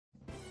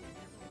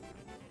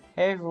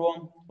Hey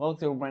everyone, welcome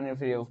to a brand new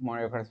video of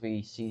Mario Kart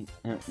Wii,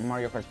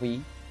 Mario Kart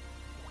Wii,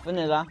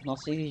 Vanilla, not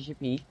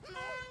CGP,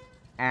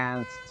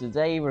 and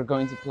today we're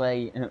going to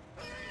play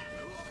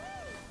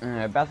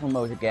battle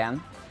mode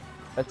again,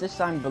 but this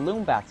time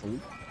balloon battle,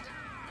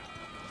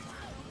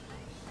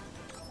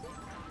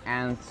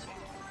 and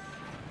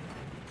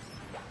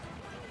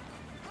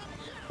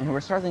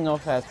we're starting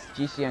off at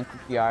GCN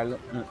Cookie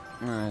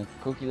Island,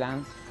 Cookie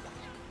Land,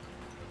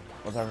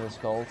 whatever it's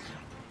called.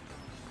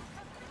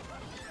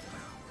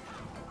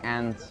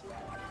 And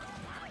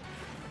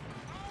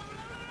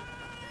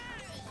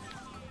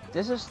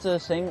this is the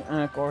same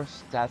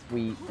course that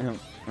we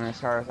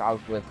started out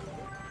with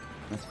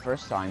the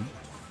first time.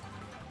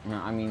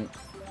 I mean,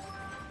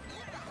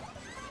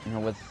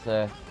 with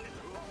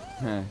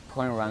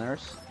coin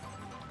runners,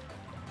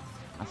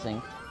 I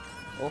think.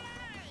 Oh,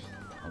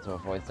 want to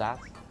avoid that.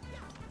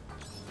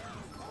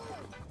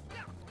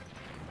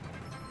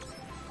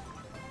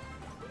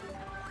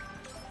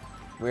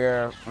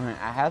 We're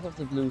ahead of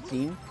the blue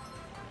team.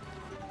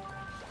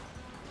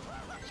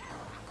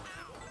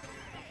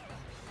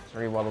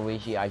 Sorry,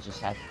 Waluigi, I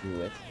just had to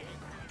do it.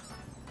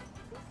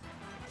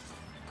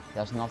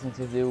 There's nothing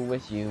to do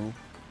with you.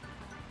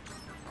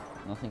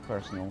 Nothing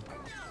personal.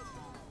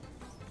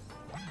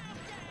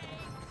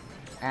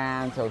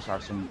 And those are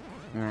some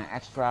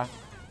extra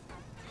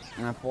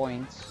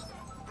points.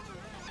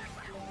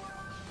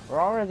 We're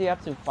already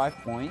up to 5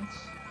 points,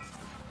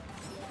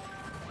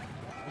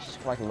 which is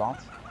quite a lot.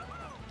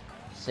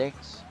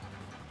 6.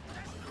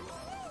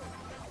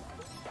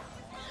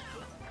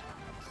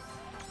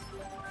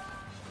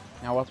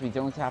 Now, what we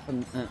don't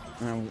happen,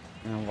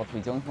 what we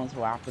don't want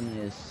to happen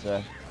is,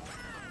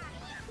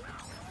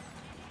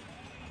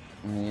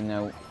 you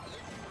know,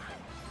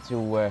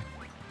 to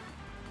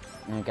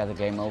get a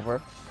game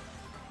over.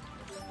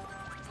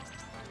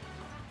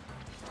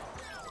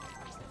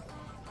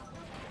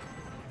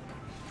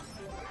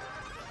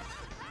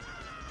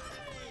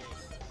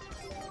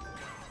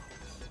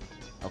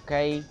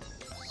 Okay,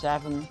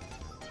 7.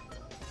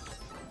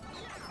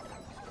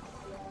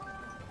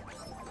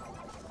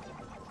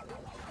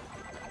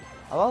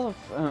 A lot of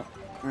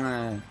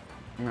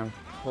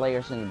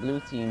players in the blue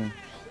team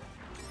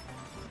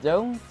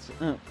don't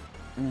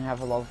have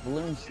a lot of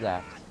balloons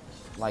left.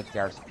 Like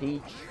there's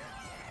Peach.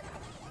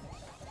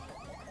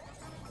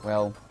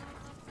 Well,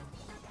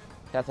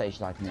 that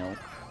tastes like milk.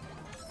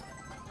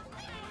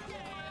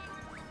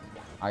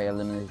 I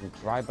eliminated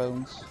Dry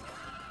Bones.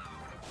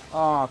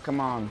 Oh, come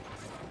on.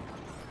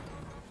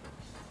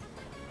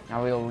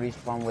 Now we'll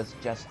respawn with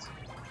just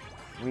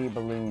 3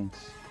 balloons.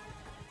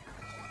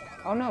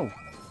 Oh no!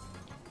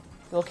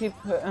 We'll keep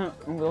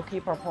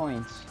our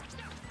points.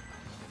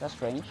 That's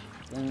strange.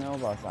 Didn't know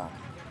about that.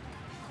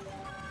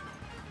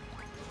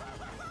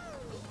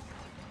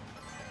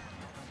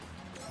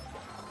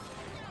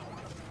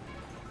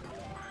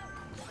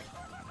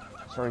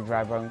 Sorry,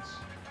 Dry Bones.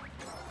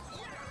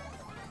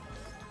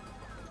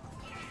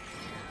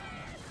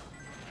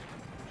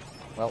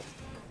 Well,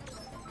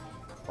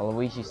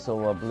 Luigi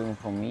stole a balloon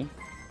from me.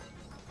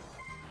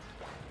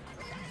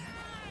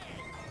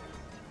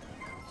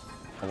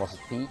 Or was it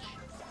Peach?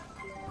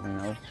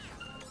 No.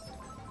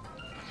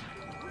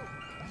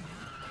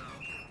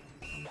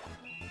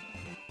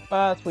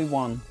 But we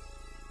won,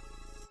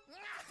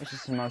 which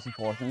is the most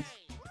important.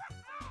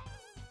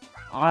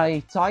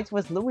 I tied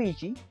with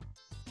Luigi.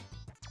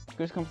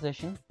 Good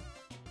competition.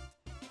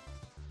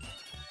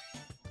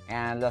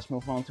 And let's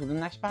move on to the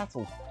next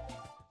battle.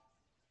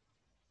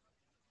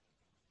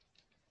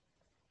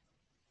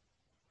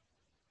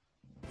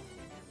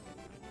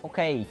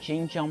 Okay,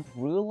 chain jump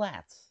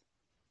roulette.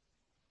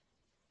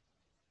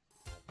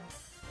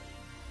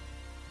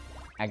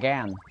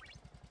 Again,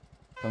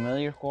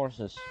 familiar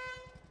courses.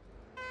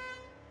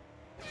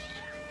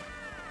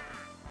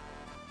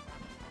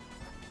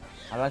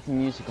 I like the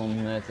music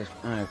on this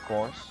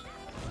course.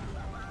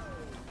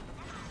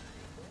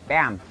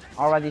 Bam!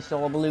 Already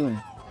stole a balloon.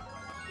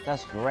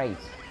 That's great.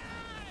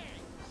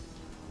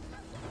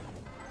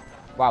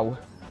 Wow.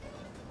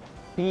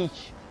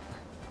 Peach.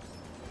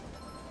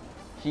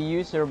 She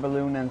used her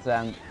balloon and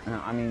then,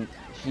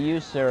 she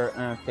used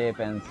her fib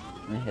and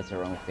hit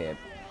her own fib.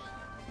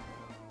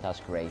 That's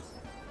great.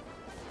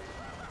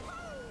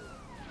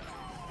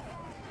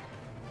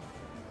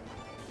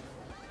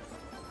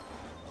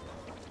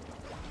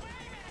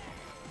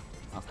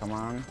 Oh, come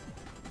on.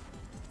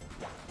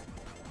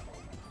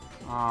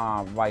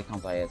 Ah, why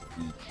can't I hit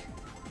Peach?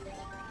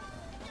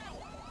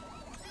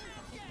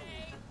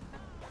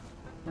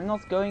 We're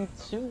not going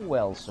too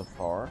well so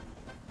far.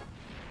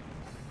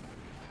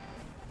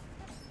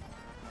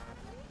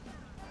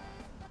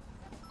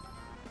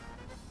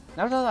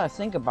 Now that I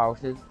think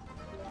about it,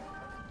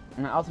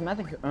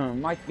 automatic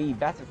might be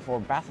better for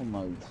battle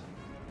mode.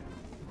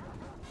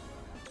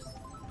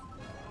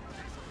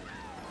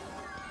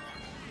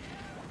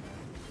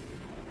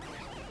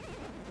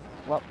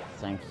 Well,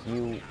 thank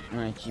you,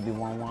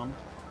 GB11.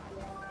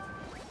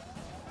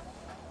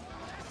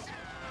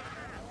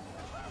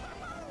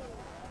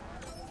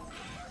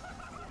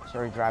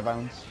 Sorry, Dry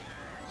Bones.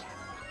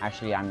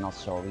 Actually, I'm not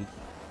sorry.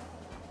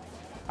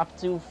 Up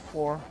to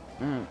 4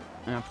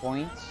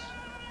 points.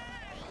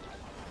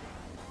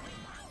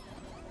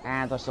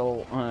 And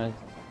also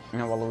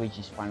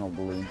Waluigi's final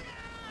balloon.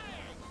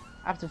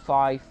 Up to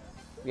 5.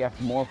 We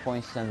have more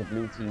points than the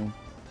blue team.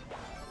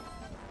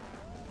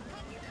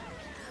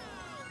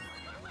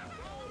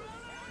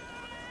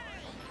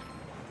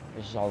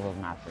 Which is all that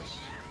matters.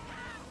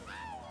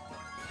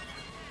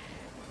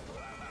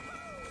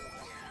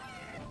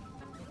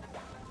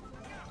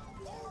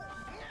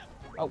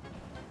 Oh.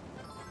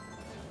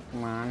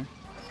 Come on.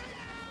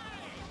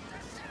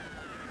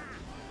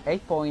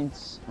 8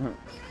 points.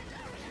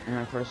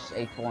 Versus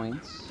 8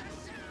 points.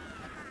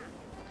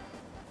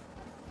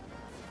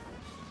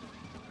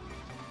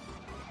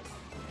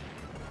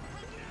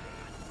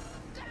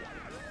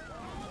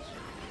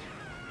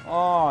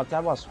 Oh,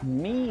 that was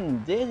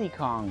mean, Diddy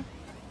Kong.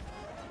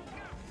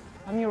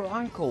 I'm your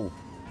uncle.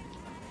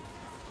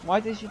 Why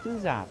did you do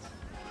that?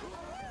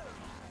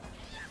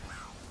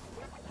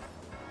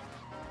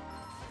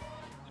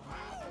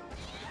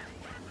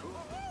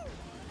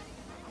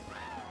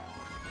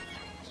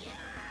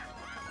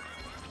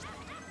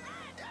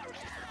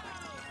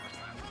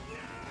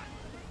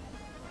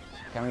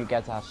 Can we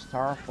get a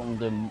star from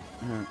the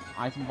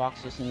item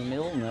boxes in the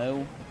middle?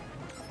 No.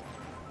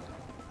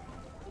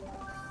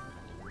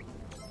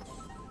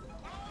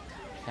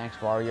 Thanks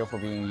Wario for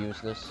being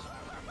useless.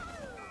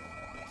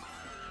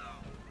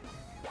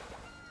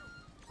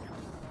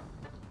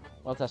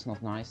 Well, that's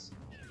not nice.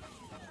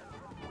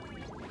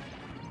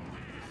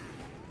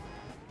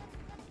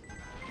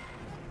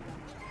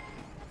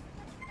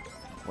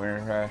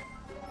 We're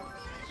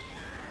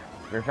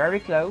very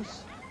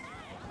close.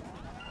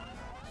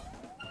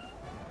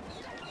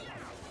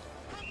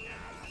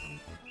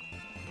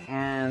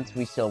 And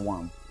we still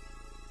won.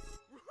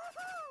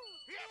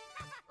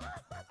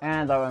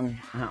 And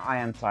I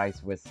am tied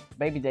with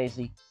Baby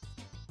Daisy.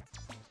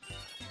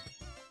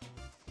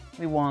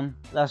 We won.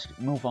 Let's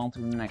move on to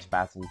the next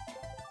battle.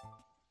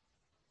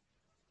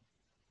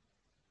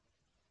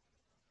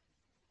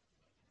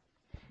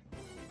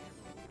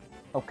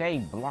 Okay,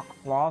 Block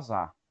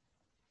Plaza.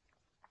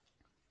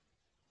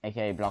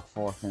 aka Block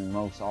 4th in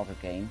most other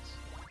games.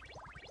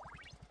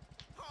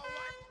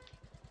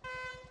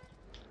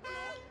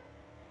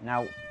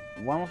 Now,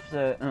 one of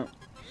the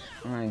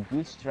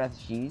good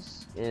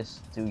strategies is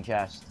to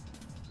just,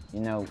 you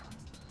know,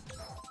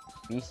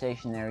 be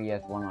stationary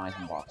at one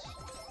item box.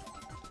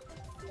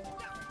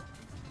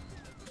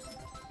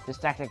 This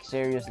tactic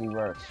seriously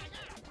works.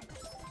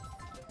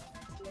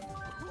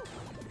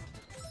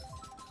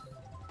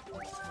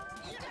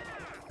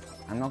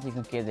 I'm not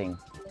even kidding.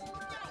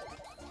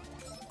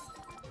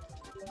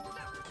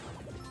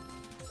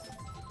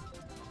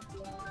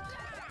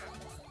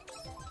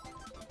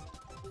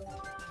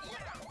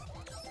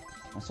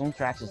 On some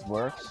tracks it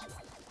works.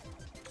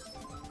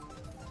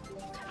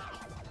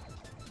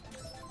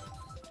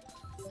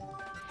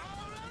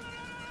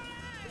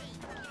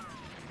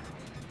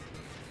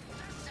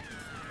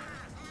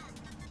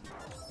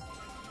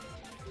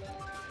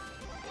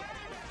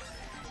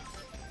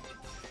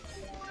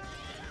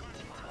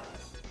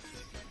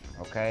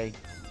 Okay.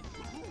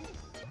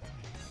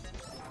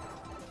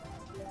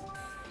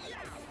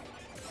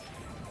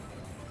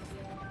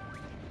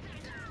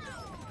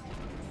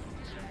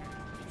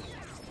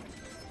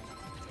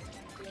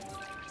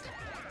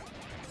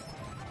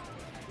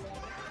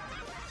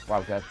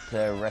 Wow, that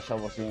wrestler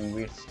was doing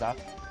weird stuff.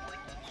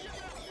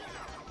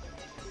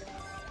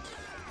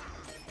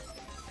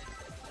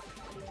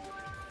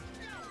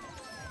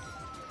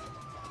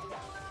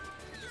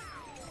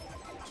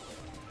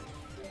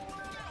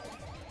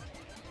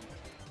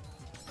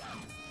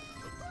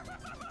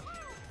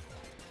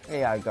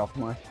 Yeah, I got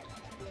my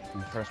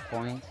first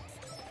point.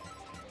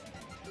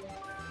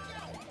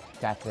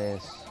 That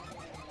is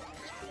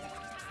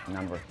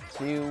number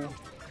 2.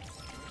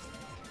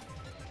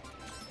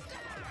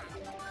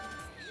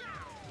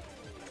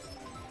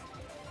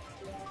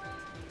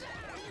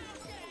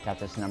 That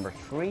is number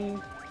 3.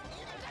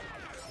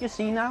 You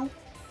see now?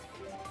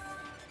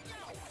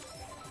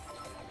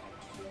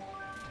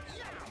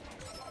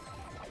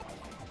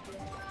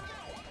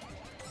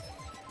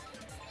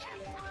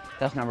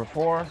 That's number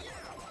 4.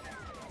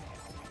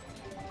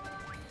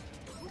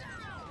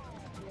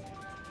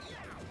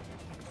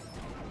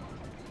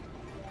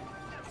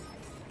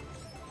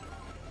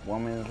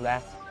 One minute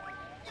left.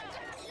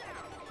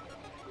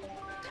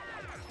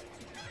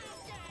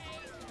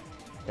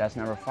 That's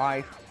number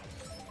 5.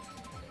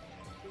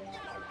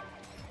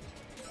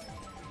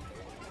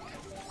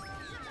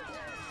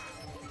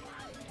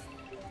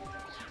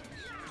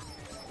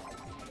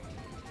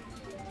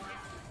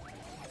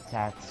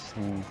 That's...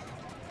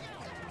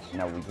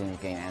 no, we didn't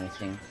gain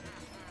anything.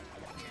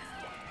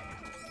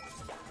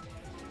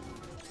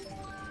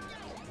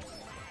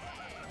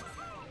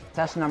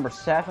 That's number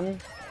 7.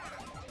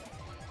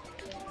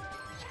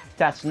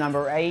 That's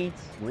number 8.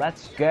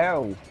 Let's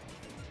go.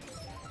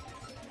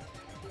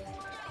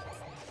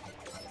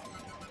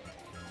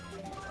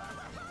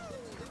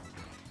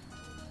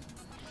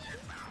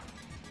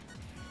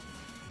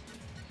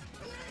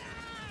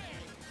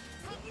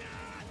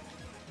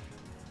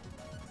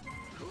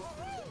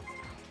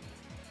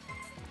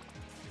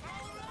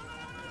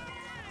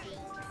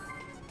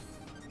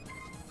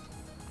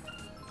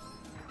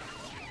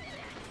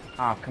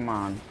 Ah, come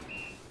on.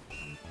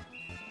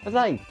 But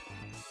hey,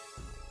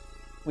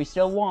 we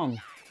still won.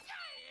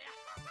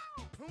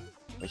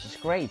 Which is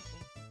great.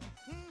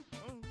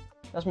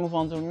 Let's move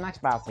on to the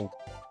next battle.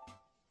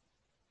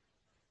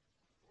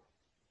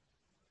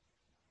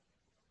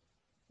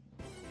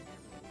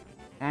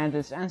 And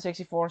it's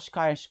N64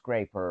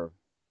 Skyscraper.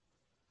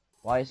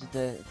 Why is it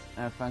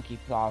the Funky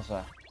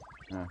Plaza?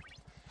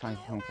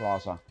 Funky Kong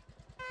Plaza.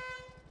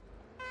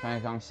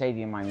 Funky Kong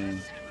Stadium, I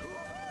mean.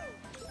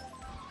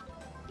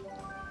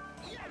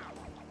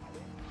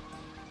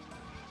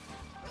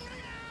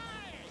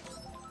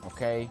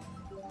 Okay.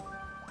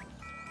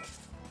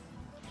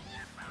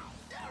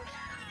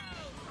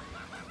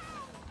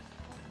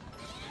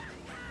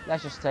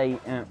 Let's just stay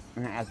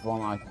at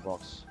one item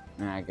box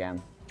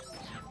again.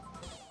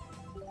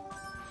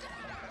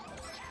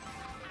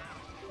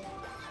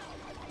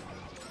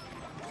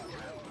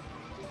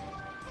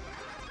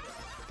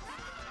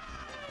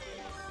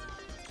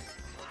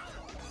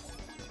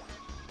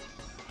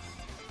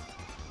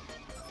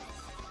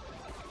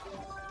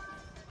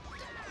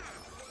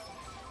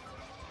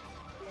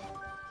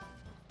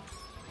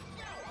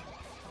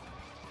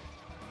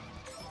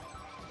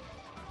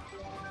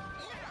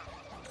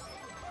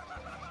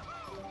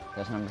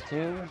 That's number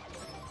 2.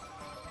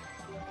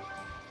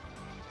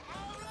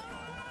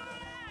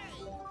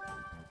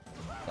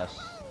 That's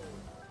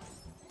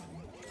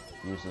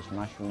useless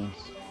mushrooms.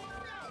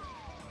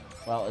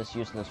 Well, it's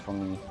useless for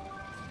me.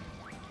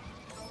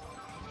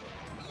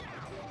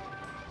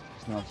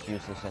 It's not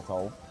useless at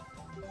all.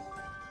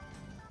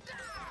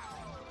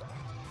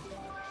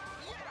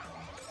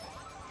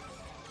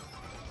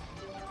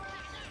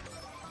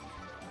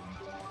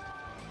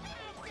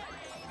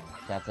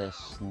 That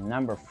is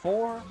number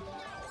 4.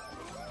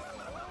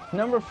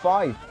 Number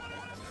 5.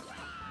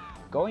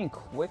 Going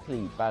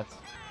quickly, but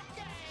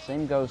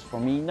same goes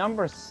for me.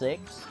 Number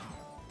 6.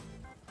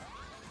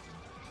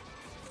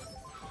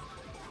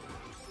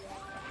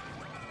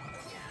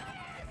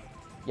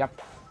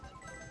 Yep.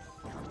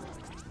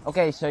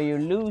 Okay, so you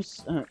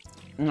lose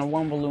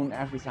one balloon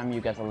every time you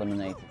get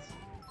eliminated.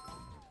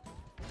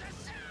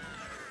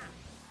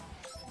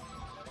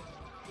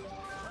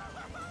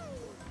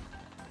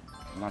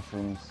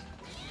 Mushrooms.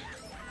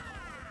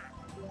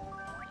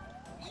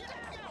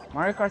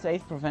 Mario Kart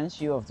 8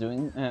 prevents you of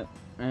doing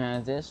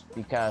this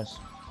because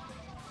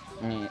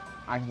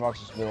item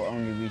boxes will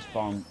only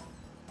respawn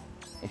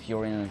if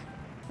you're in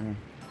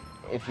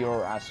if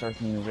you're a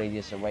certain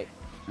radius away,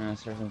 a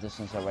certain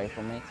distance away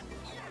from it.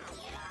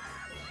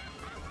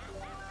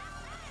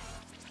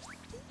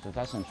 So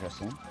that's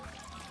interesting.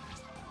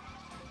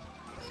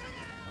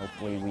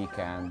 Hopefully we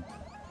can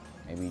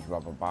maybe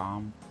drop a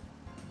bomb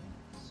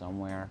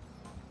somewhere.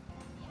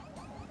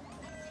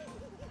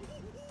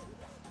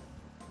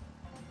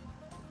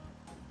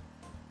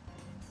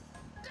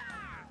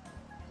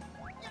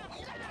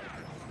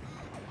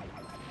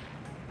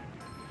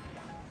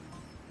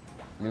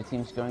 Blue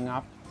team's going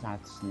up,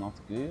 that's not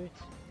good.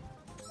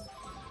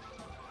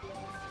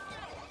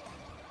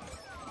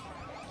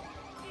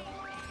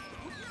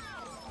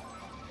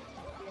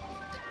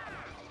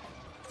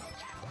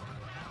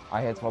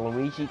 I hit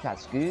Waluigi,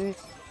 that's good.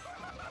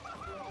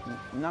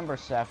 Number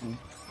 7.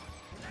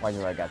 Why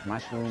do I get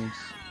mushrooms?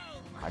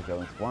 I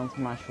don't want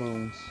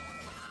mushrooms.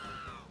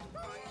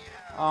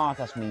 Oh,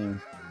 that's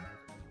mean.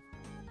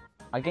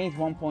 I gained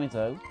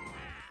 1.0.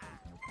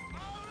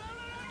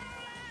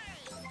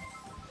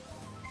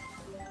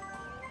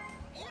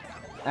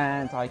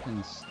 And I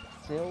can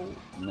still...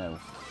 no.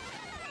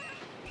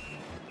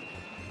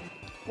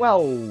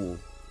 Well,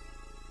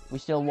 we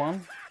still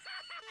won.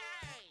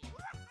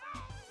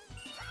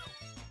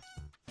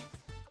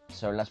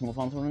 So let's move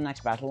on to the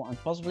next battle,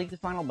 and possibly the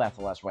final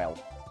battle as well.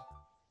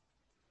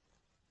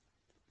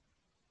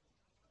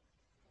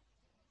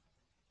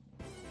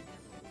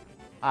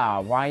 Ah,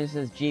 why is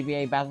this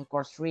GBA Battle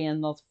Course 3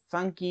 and not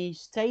Funky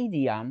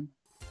Stadium?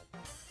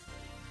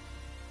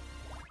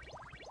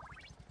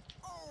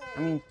 I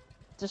mean,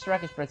 this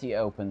track is pretty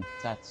open,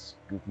 that's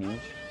good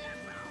news.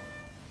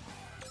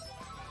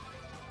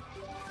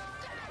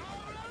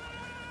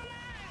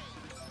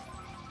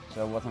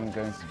 So what I'm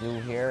going to do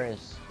here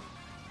is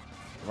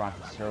drive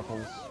in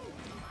circles.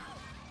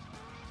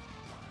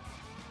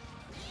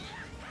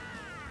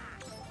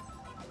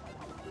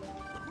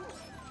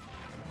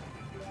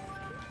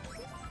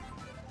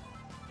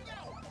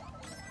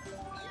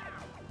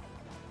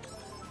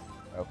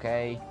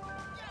 Okay.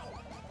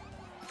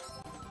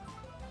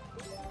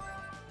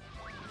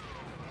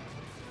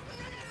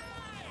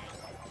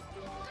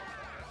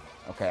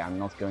 Okay, I'm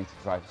not going to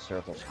drive in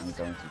circles, I'm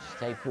going to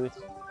stay put.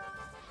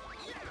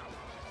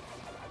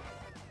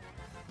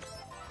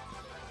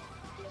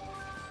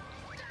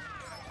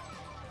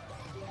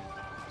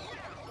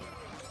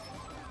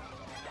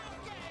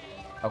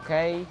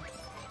 Okay.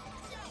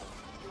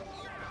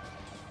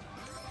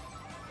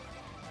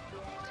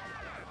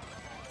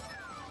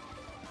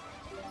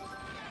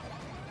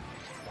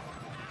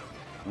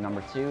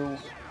 Number 2.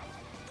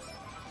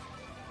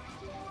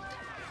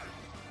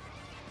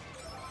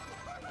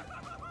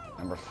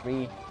 Number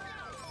 3.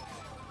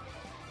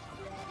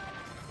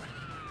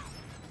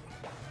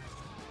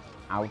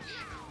 Ouch.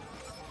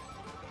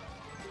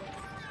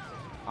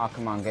 Oh,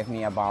 come on, give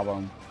me a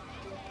barbone.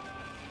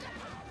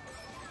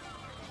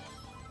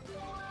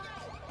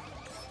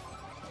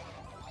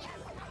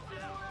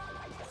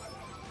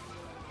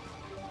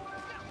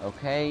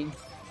 Okay.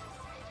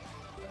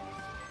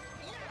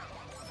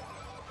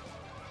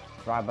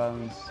 Dry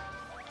bones.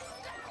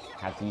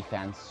 Had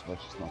defense, which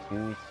is not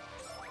good.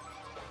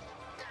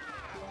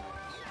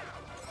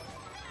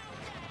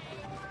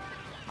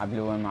 I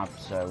blew him up,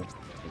 so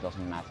it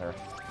doesn't matter.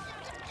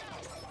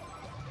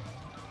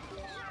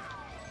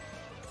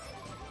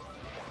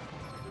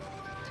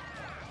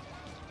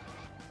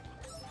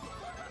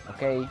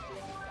 Okay.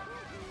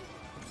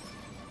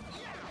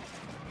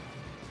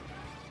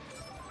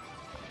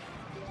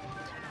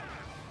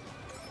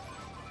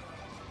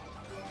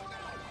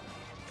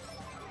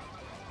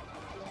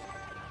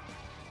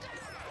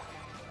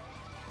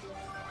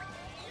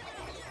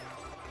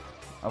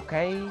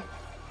 Okay,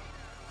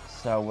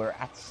 so we're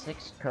at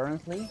 6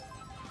 currently,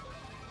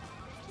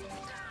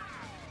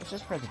 which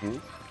is pretty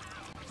good.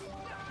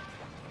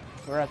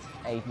 We're at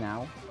 8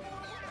 now.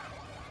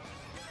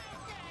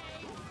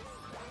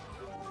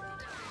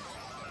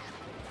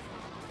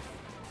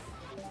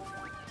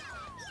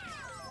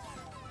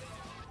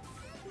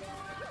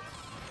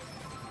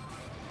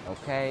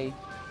 Okay.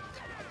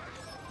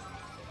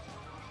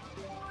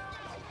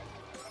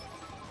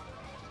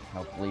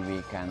 Hopefully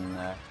we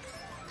can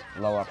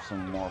blow up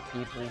some more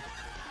people.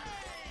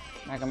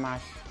 Mega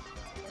Mash.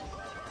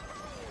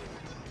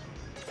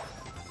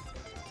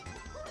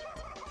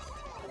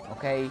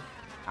 Okay,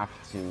 up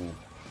to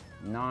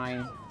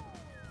 9.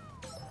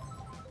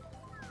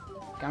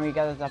 Can we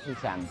get it up to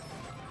 10?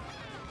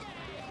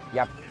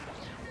 Yep.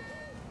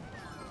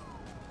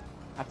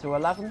 Up to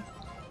 11?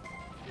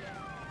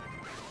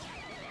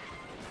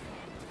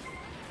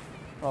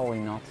 Probably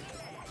not.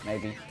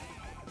 Maybe.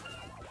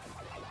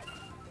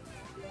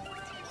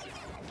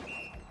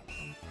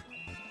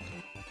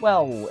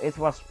 Well, it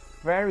was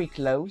very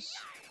close,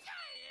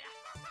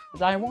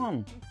 but I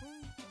won.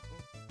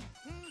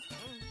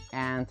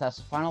 And that's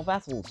the final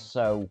battle,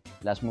 so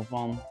let's move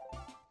on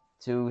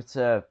to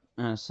the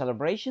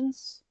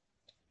celebrations.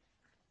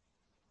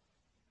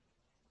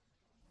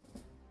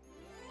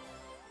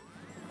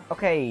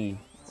 Okay,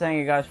 thank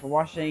you guys for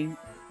watching,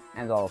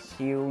 and I'll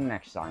see you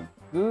next time.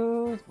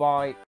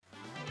 Goodbye.